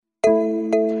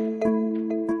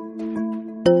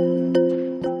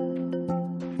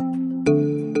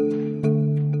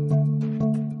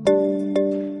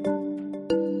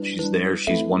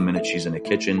One minute she's in a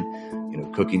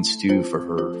kitchen, cooking stew for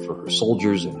her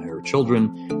soldiers and her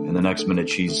children, and the next minute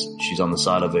she's on the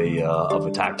side of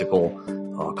a tactical,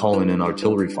 calling in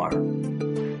artillery fire.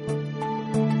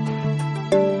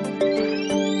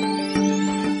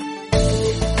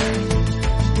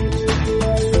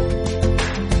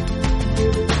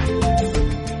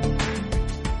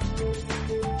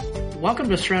 Welcome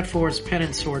to Stratfor's Pen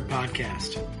and Sword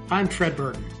podcast. I'm Fred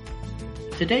Burton.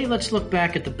 Today, let's look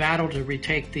back at the battle to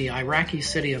retake the Iraqi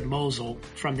city of Mosul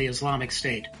from the Islamic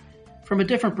State from a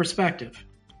different perspective.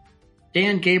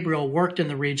 Dan Gabriel worked in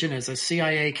the region as a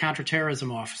CIA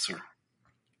counterterrorism officer.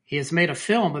 He has made a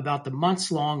film about the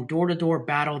months-long door-to-door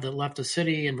battle that left the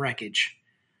city in wreckage.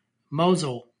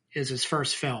 Mosul is his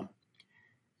first film.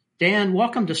 Dan,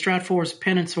 welcome to Stratfor's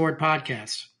Pen and Sword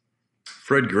podcast.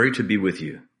 Fred, great to be with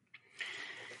you.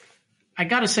 I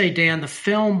got to say, Dan, the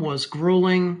film was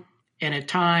grueling and at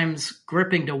times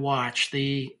gripping to watch.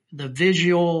 The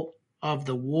visual of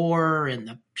the war and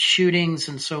the shootings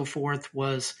and so forth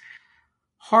was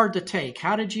hard to take.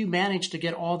 How did you manage to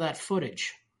get all that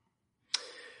footage?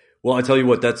 Well, I tell you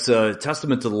what, that's a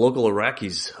testament to the local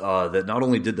Iraqis that not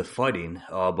only did the fighting,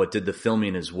 but did the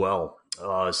filming as well.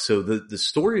 So the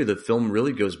story of the film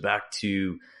really goes back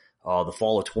to the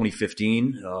fall of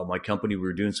 2015. My company, we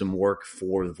were doing some work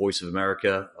for the Voice of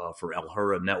America, for Al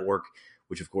Hurra Network,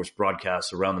 which of course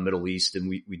broadcasts around the Middle East. And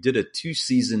we did a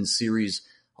 2-season series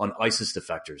on ISIS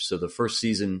defectors. So the first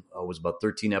season was about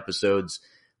 13 episodes.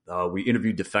 We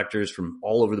interviewed defectors from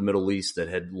all over the Middle East that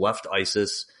had left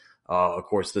ISIS. Of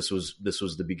course, this was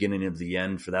the beginning of the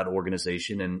end for that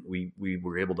organization. And we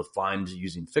were able to find,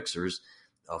 using fixers,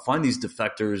 find these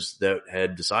defectors that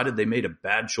had decided they made a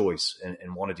bad choice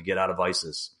and wanted to get out of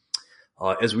ISIS.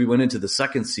 As we went into the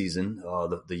second season,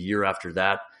 the year after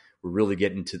that, we're really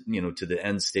getting to the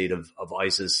end state of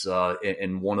ISIS.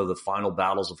 And one of the final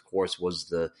battles, of course, was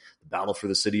the battle for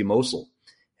the city of Mosul.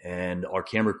 And our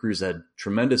camera crews had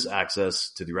tremendous access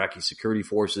to the Iraqi security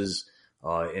forces,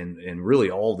 and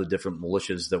really all the different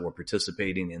militias that were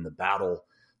participating in the battle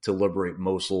to liberate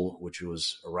Mosul, which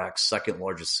was Iraq's second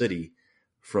largest city,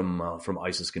 from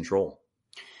ISIS control.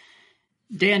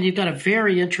 Dan, you've got a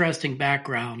very interesting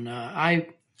background.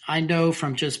 I know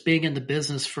from just being in the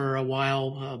business for a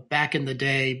while, back in the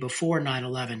day before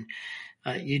 9/11,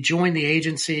 you joined the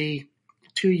agency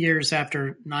 2 years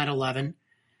after 9/11.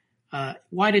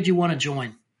 Why did you want to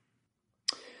join?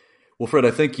 Well, Fred,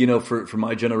 I think, for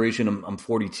my generation, I'm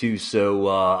 42, so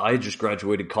I had just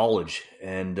graduated college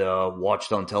and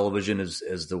watched on television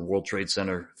as the World Trade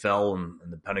Center fell and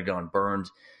the Pentagon burned.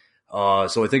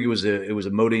 So I think it was a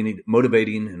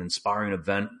motivating and inspiring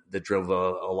event that drove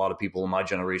a lot of people in my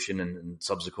generation and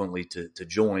subsequently to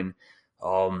join.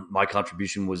 My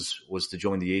contribution was to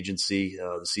join the agency,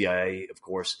 the CIA, of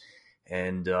course,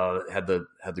 and had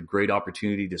the great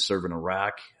opportunity to serve in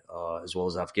Iraq, as well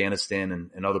as Afghanistan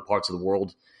and other parts of the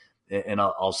world. And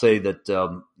I'll say that,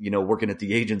 working at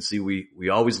the agency, we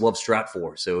always love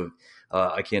Stratfor. So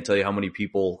I can't tell you how many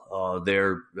people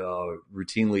there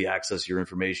routinely access your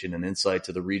information and insight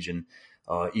to the region.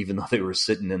 Even though they were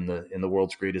sitting in the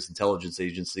world's greatest intelligence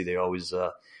agency, they always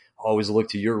look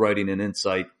to your writing and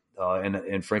insight.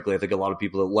 And frankly, I think a lot of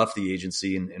people that left the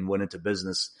agency and went into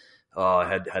business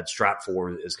had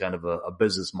Stratfor as kind of a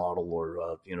business model,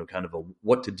 or kind of a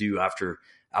what to do after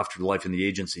life in the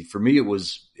agency. For me, it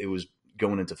was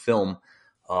going into film,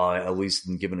 at least,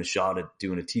 and given a shot at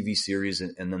doing a TV series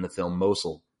and then the film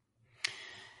Mosul.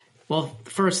 Well,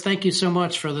 first, thank you so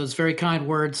much for those very kind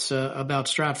words about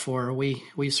Stratfor.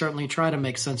 We certainly try to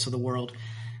make sense of the world.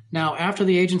 Now, after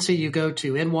the agency, you go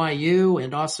to NYU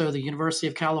and also the University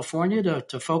of California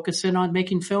to focus in on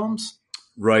making films.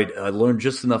 Right. I learned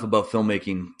just enough about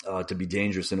filmmaking to be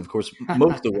dangerous. And of course,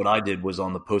 most of what I did was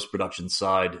on the post-production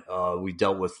side. We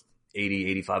dealt with 80,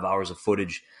 85 hours of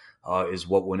footage is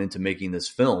what went into making this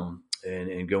film,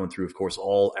 and going through, of course,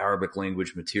 all Arabic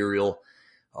language material.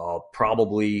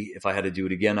 Probably, if I had to do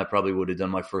it again, I probably would have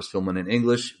done my first film in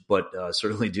English, but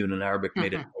certainly doing it in Arabic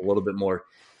made it a little bit more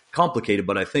complicated,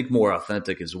 but I think more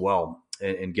authentic as well.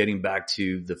 And getting back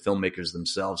to the filmmakers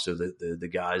themselves, so the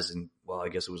guys, and well, I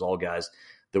guess it was all guys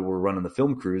that were running the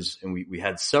film crews, and we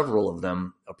had several of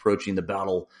them approaching the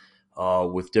battle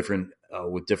with different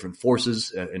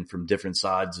forces and from different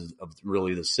sides of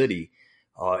really the city.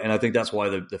 And I think that's why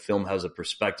the film has a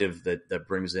perspective that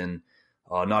brings in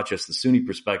not just the Sunni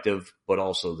perspective, but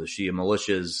also the Shia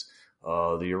militias,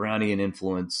 the Iranian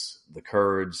influence, the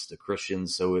Kurds, the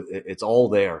Christians. So it's all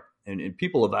there. And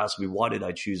people have asked me, why did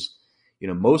I choose,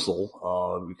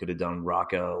 Mosul? We could have done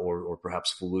Raqqa or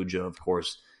perhaps Fallujah. Of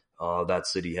course, that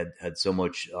city had so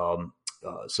much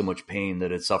so much pain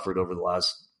that it suffered over the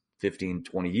last 15,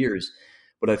 20 years.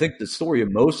 But I think the story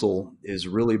of Mosul is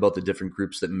really about the different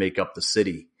groups that make up the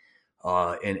city.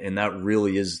 And that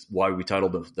really is why we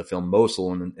titled the film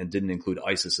Mosul and didn't include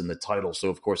ISIS in the title. So,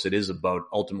 of course, it is about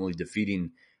ultimately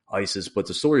defeating ISIS, but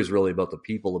the story is really about the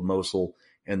people of Mosul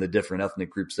and the different ethnic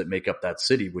groups that make up that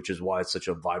city, which is why it's such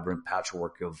a vibrant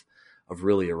patchwork of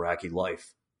really Iraqi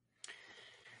life.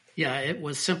 Yeah, it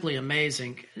was simply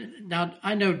amazing. Now,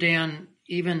 I know, Dan,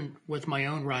 even with my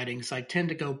own writings, I tend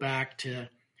to go back to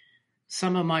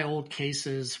some of my old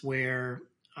cases where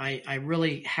I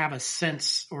really have a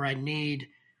sense, or I need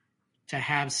to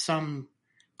have some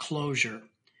closure.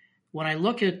 When I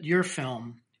look at your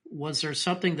film, was there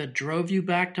something that drove you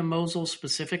back to Mosul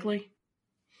specifically?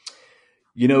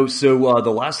 So the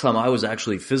last time I was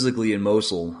actually physically in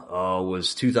Mosul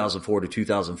was 2004 to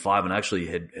 2005, and actually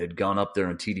had gone up there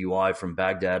on TDY from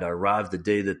Baghdad. I arrived the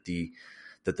day that the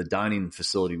dining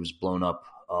facility was blown up.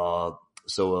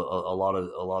 So a lot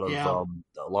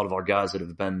of our guys that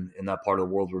have been in that part of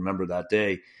the world remember that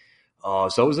day.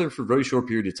 So I was there for a very short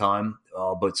period of time,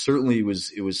 but certainly it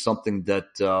was something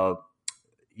that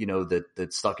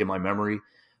that stuck in my memory.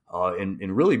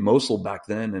 And really Mosul back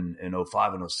then in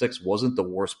 05 and 06 wasn't the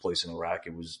worst place in Iraq.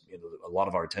 It was, a lot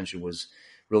of our attention was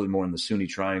really more in the Sunni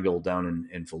Triangle down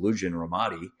in Fallujah and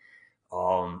Ramadi.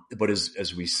 But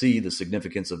as we see the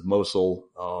significance of Mosul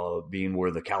being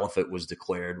where the caliphate was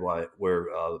declared, where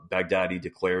Baghdadi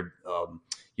declared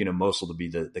Mosul to be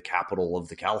the capital of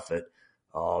the caliphate,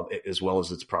 as well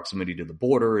as its proximity to the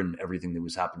border and everything that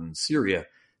was happening in Syria,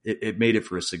 it made it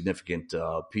for a significant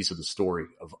piece of the story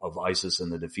of ISIS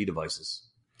and the defeat of ISIS.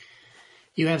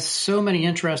 You have so many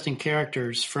interesting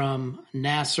characters, from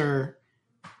Nasser,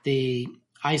 the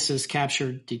ISIS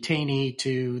captured detainee,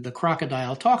 to the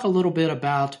crocodile. Talk a little bit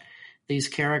about these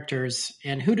characters,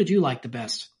 and who did you like the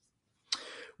best?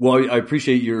 Well, I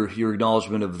appreciate your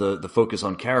acknowledgement of the focus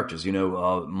on characters.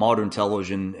 Modern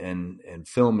television and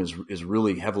film is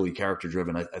really heavily character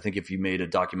driven. I think if you made a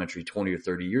documentary 20 or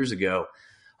 30 years ago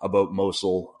about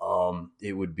Mosul,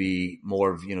 it would be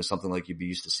more of something like you'd be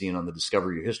used to seeing on the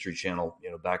Discovery or History Channel,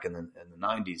 back in the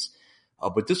 90s.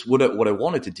 But what I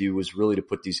wanted to do was really to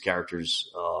put these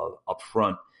characters up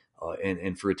front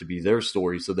and for it to be their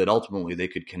story, so that ultimately they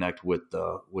could connect with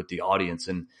the audience.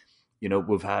 And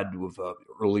we've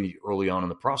early on in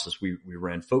the process, we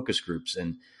ran focus groups,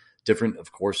 and different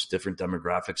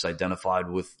demographics identified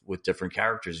with different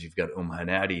characters. You've got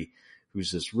Hanadi,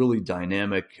 who's this really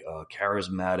dynamic,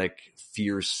 charismatic,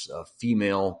 fierce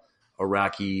female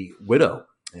Iraqi widow,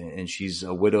 and she's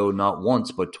a widow not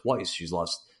once but twice. She's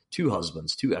lost two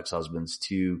ex-husbands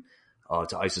to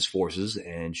ISIS forces,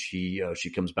 and she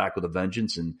comes back with a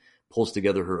vengeance and pulls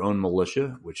together her own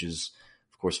militia, which is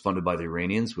of course funded by the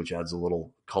Iranians, which adds a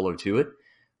little color to it.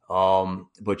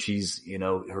 But she's,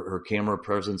 her camera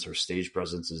presence, her stage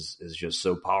presence is just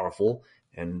so powerful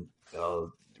and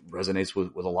resonates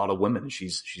with a lot of women.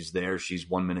 She's there. She's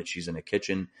 1 minute she's in a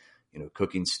kitchen,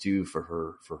 cooking stew for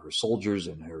her soldiers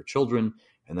and her children,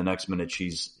 and the next minute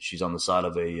she's on the side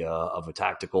of a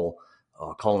tactical,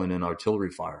 calling in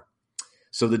artillery fire.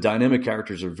 So the dynamic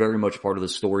characters are very much part of the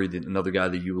story. Another guy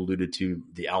that you alluded to,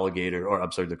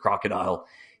 the crocodile,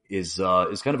 is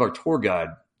kind of our tour guide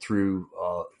through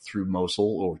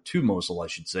Mosul, or to Mosul, I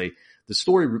should say. The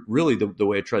story, really, the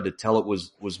way I tried to tell it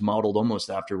was modeled almost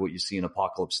after what you see in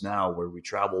Apocalypse Now, where we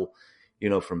travel,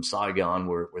 from Saigon,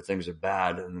 where things are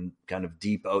bad, and then kind of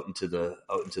deep out into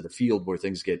the field where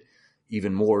things get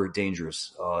even more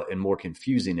dangerous and more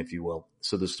confusing, if you will.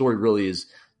 So the story really is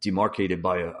demarcated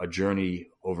by a journey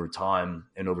over time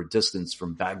and over distance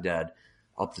from Baghdad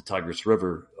up the Tigris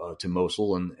River to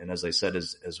Mosul. And as I said,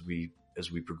 as we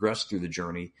progress through the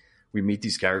journey, we meet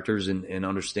these characters and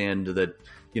understand that,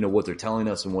 what they're telling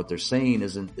us and what they're saying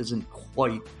isn't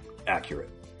quite accurate.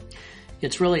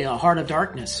 It's really a heart of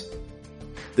darkness.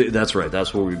 That's right.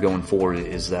 That's what we're going for,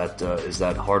 is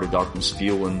that heart of darkness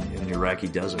feel in the Iraqi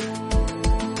desert.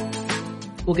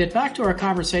 We'll get back to our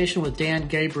conversation with Dan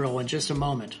Gabriel in just a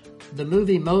moment. The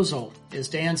movie Mosul is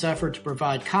Dan's effort to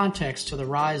provide context to the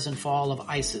rise and fall of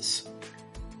ISIS.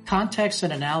 Context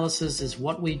and analysis is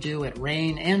what we do at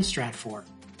RAIN and Stratfor.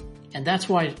 And that's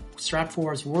why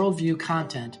Stratfor's worldview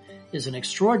content is an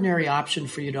extraordinary option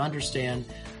for you to understand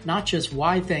not just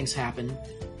why things happen,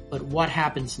 but what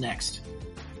happens next.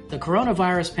 The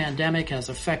coronavirus pandemic has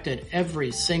affected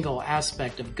every single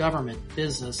aspect of government,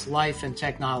 business, life, and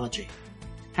technology.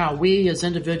 How we as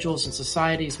individuals and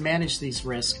societies manage these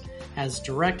risks has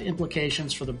direct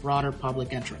implications for the broader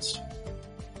public interest.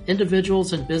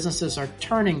 Individuals and businesses are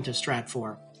turning to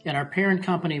Stratfor and our parent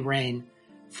company RAIN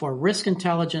for risk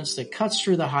intelligence that cuts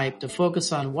through the hype to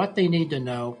focus on what they need to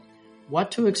know,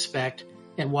 what to expect,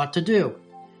 and what to do.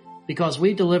 Because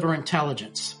we deliver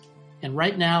intelligence. And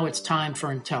right now it's time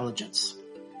for intelligence.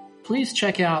 Please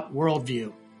check out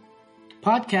Worldview.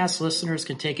 Podcast listeners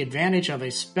can take advantage of a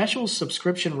special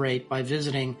subscription rate by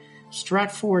visiting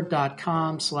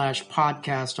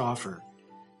stratford.com/podcast offer.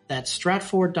 That's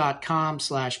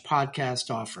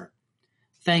stratford.com/podcast offer.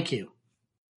 Thank you.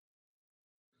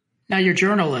 Now, your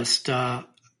journalist,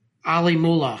 Ali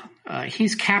Mullah,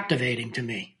 he's captivating to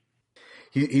me.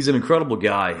 He's an incredible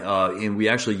guy, and we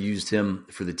actually used him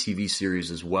for the TV series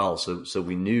as well. So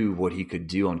we knew what he could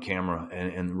do on camera,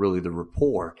 and really the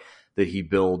rapport that he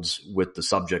builds with the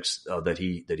subjects that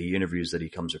he interviews, that he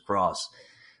comes across,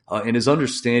 and his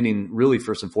understanding. Really,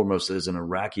 first and foremost, as an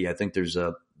Iraqi, I think there's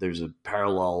a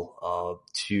parallel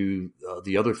to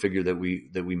the other figure that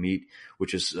we meet,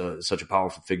 which is such a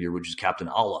powerful figure, which is Captain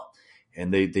Allah.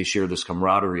 And they share this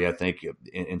camaraderie, I think,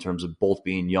 in terms of both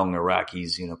being young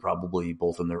Iraqis, probably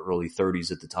both in their early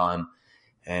 30s at the time,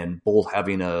 and both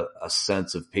having a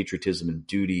sense of patriotism and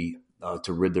duty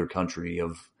to rid their country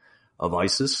of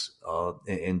ISIS,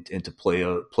 and to play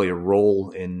a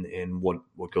role in what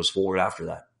goes forward after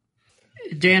that.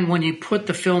 Dan, when you put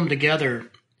the film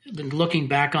together, looking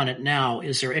back on it now,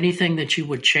 is there anything that you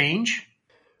would change?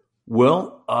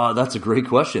 Well, that's a great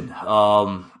question.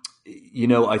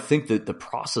 I think that the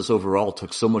process overall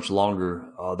took so much longer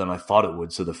than I thought it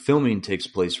would. So the filming takes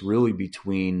place really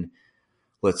between,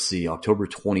 October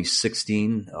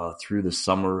 2016 through the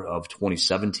summer of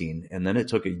 2017, and then it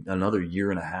took another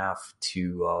year and a half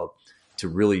to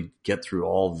really get through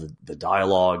all the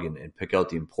dialogue and pick out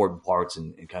the important parts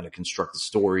and kind of construct the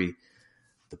story,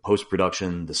 the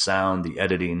post-production, the sound, the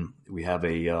editing. We have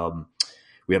a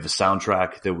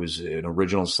soundtrack that was an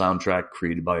original soundtrack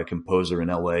created by a composer in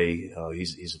LA.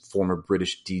 He's a former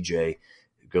British DJ.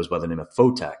 It goes by the name of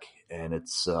Fotek, and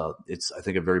it's I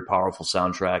think a very powerful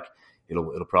soundtrack.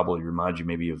 It'll probably remind you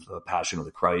maybe of Passion of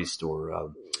the Christ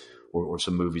or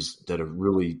some movies that are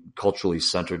really culturally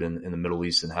centered in the Middle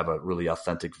East and have a really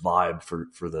authentic vibe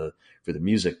for the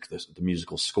music, the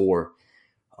musical score.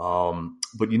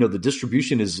 But the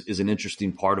distribution is an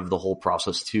interesting part of the whole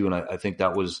process too, and I think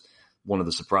that was one of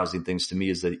the surprising things to me,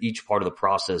 is that each part of the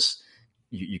process,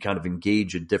 you kind of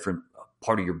engage a different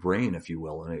part of your brain, if you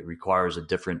will, and it requires a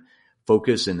different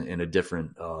focus and a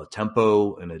different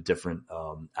tempo and a different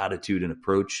attitude and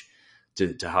approach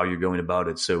to how you're going about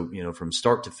it. So, from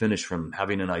start to finish, from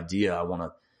having an idea, I want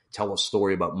to tell a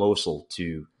story about Mosul,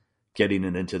 to getting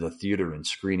it into the theater and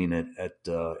screening it at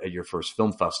your first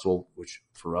film festival, which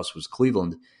for us was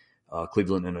Cleveland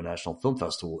International Film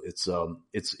Festival. It's a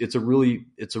really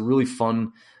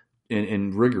fun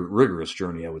and rigorous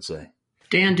journey, I would say.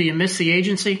 Dan, do you miss the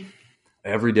agency?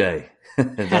 Every day.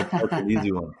 That's an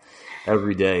easy one.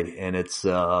 Every day. And it's,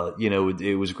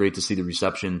 it was great to see the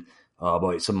reception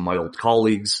by some of my old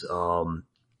colleagues who are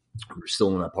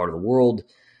still in that part of the world,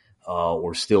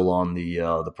 or still on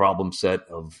the problem set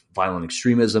of violent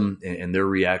extremism and their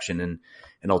reaction. And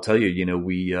I'll tell you,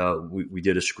 we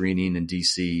did a screening in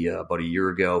DC about a year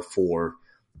ago for,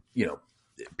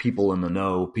 people in the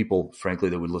know, people, frankly,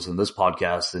 that would listen to this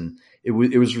podcast, and it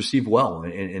was received well.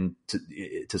 And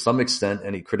to some extent,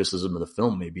 any criticism of the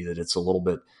film may be that it's a little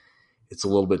bit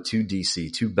too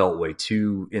DC, too Beltway,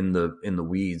 too in the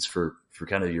weeds for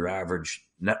kind of your average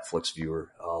Netflix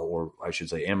viewer, or I should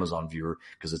say Amazon viewer,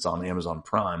 because it's on Amazon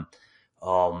Prime.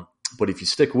 But if you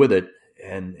stick with it,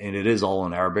 and it is all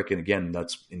in Arabic, and again,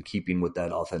 that's in keeping with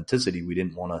that authenticity. We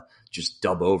didn't want to just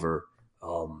dub over,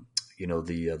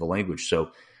 the language.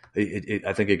 So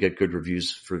I think it get good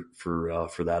reviews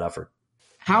for that effort.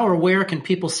 How or where can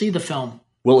people see the film?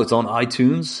 Well, it's on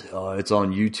iTunes, it's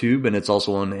on YouTube, and it's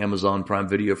also on Amazon Prime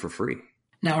Video for free.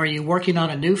 Now, are you working on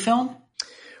a new film?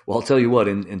 Well, I'll tell you what.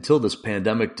 Until this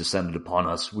pandemic descended upon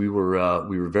us, we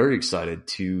were very excited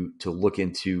to look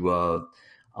into.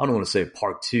 I don't want to say a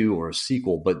part 2 or a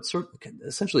sequel, but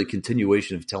essentially a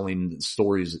continuation of telling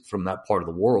stories from that part of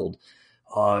the world.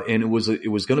 And it was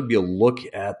going to be a look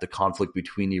at the conflict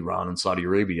between Iran and Saudi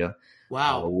Arabia.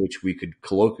 Wow. Which we could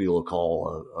colloquially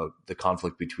call the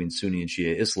conflict between Sunni and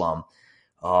Shia Islam.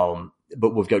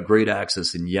 But we've got great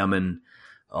access in Yemen,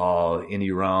 in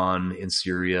Iran, in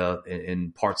Syria,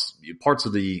 in parts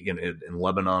of in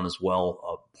Lebanon as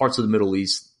well, parts of the Middle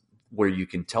East where you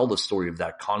can tell the story of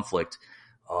that conflict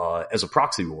as a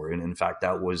proxy war. And in fact,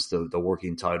 that was the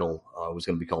working title, was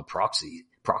going to be called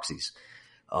Proxies.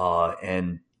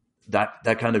 And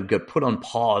that kind of got put on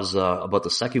pause about the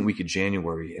second week of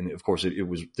January, and of course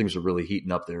things were really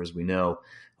heating up there, as we know.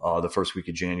 The first week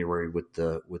of January with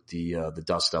the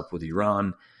dust up with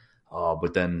Iran,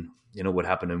 but then what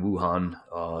happened in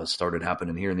Wuhan started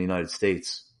happening here in the United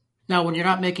States. Now, when you're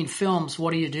not making films,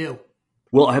 what do you do?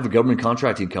 Well, I have a government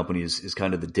contracting company is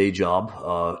kind of the day job.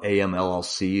 AM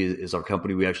LLC is our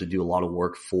company. We actually do a lot of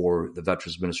work for the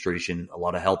Veterans Administration, a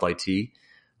lot of health IT,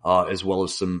 as well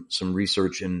as some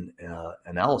research and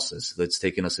analysis that's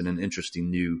taken us in an interesting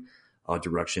new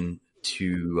direction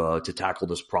to tackle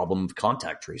this problem of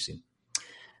contact tracing.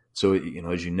 So,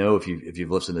 as you know, if you've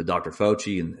listened to Dr.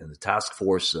 Fauci and the task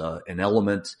force, an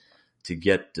element to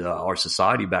get our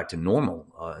society back to normal,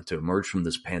 to emerge from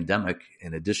this pandemic,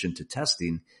 in addition to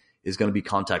testing, is going to be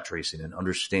contact tracing and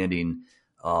understanding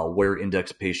where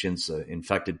index patients,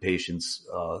 infected patients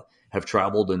have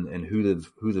traveled and who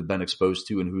they've been exposed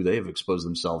to and who they have exposed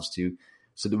themselves to,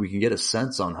 so that we can get a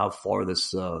sense on how far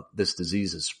this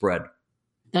disease has spread.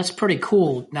 That's pretty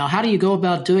cool. Now, how do you go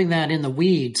about doing that in the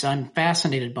weeds? I'm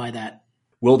fascinated by that.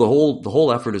 Well, the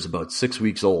whole effort is about 6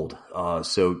 weeks old.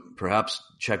 So perhaps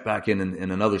check back in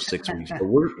another 6 weeks. But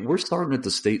we're starting at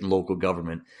the state and local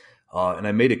government. And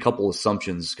I made a couple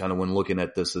assumptions kind of when looking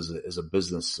at this as a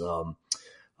business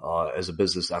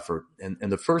effort.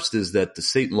 And the first is that the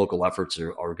state and local efforts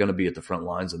are going to be at the front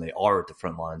lines, and they are at the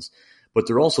front lines, but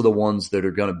they're also the ones that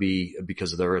are going to be,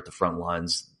 because they're at the front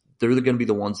lines, they're going to be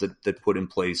the ones that put in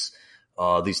place,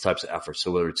 these types of efforts. So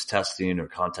whether it's testing or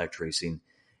contact tracing.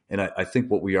 And I think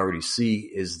what we already see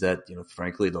is that,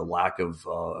 frankly, the lack of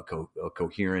a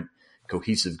coherent,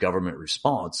 cohesive government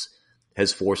response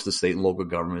has forced the state and local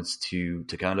governments to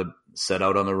kind of set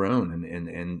out on their own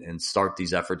and start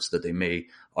these efforts that they may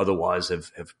otherwise have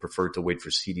preferred to wait for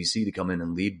CDC to come in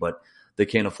and lead, but they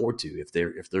can't afford to. If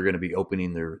they're going to be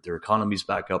opening their economies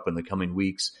back up in the coming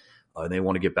weeks, and they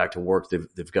want to get back to work,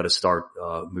 they've got to start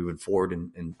moving forward.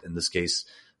 In this case,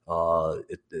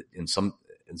 in some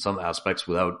aspects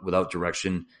without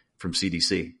direction from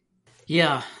CDC.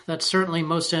 Yeah, that's certainly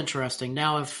most interesting.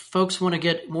 Now, if folks want to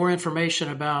get more information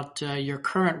about your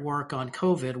current work on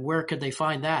COVID, where could they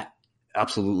find that?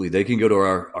 Absolutely. They can go to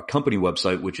our company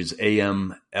website, which is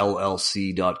amllc.co.co.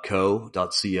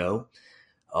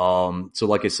 So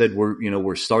like I said,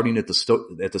 we're starting at the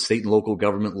state and local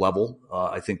government level.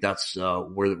 I think that's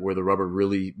where the rubber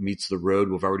really meets the road.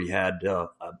 We've already had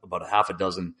about a half a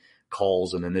dozen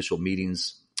calls and initial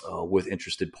meetings with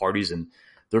interested parties, and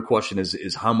their question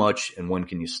is how much and when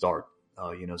can you start?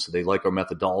 So they like our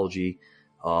methodology.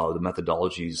 The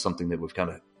methodology is something that we've kind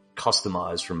of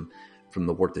customized from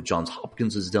the work that Johns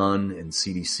Hopkins has done and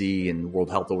CDC and the World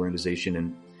Health Organization,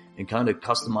 and kind of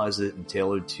customize it and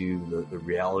tailor it to the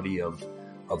reality of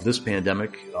this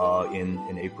pandemic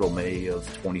in April, May of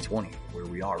 2020, where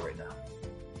we are right now.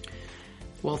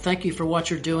 Well, thank you for what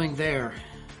you're doing there.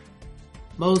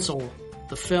 Mosul,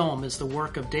 the film, is the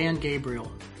work of Dan Gabriel.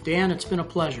 Dan, it's been a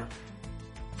pleasure.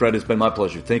 Fred, it's been my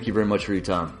pleasure. Thank you very much for your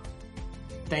time.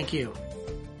 Thank you.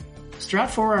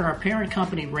 Stratfor and our parent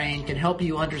company, Rain, can help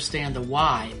you understand the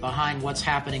why behind what's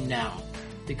happening now.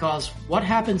 Because what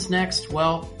happens next,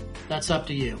 well, that's up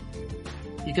to you.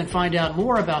 You can find out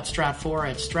more about Stratfor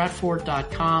at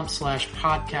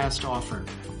stratfor.com/podcast offer.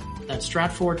 That's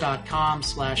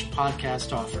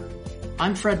stratfor.com/podcast offer.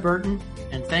 I'm Fred Burton,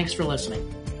 and thanks for listening.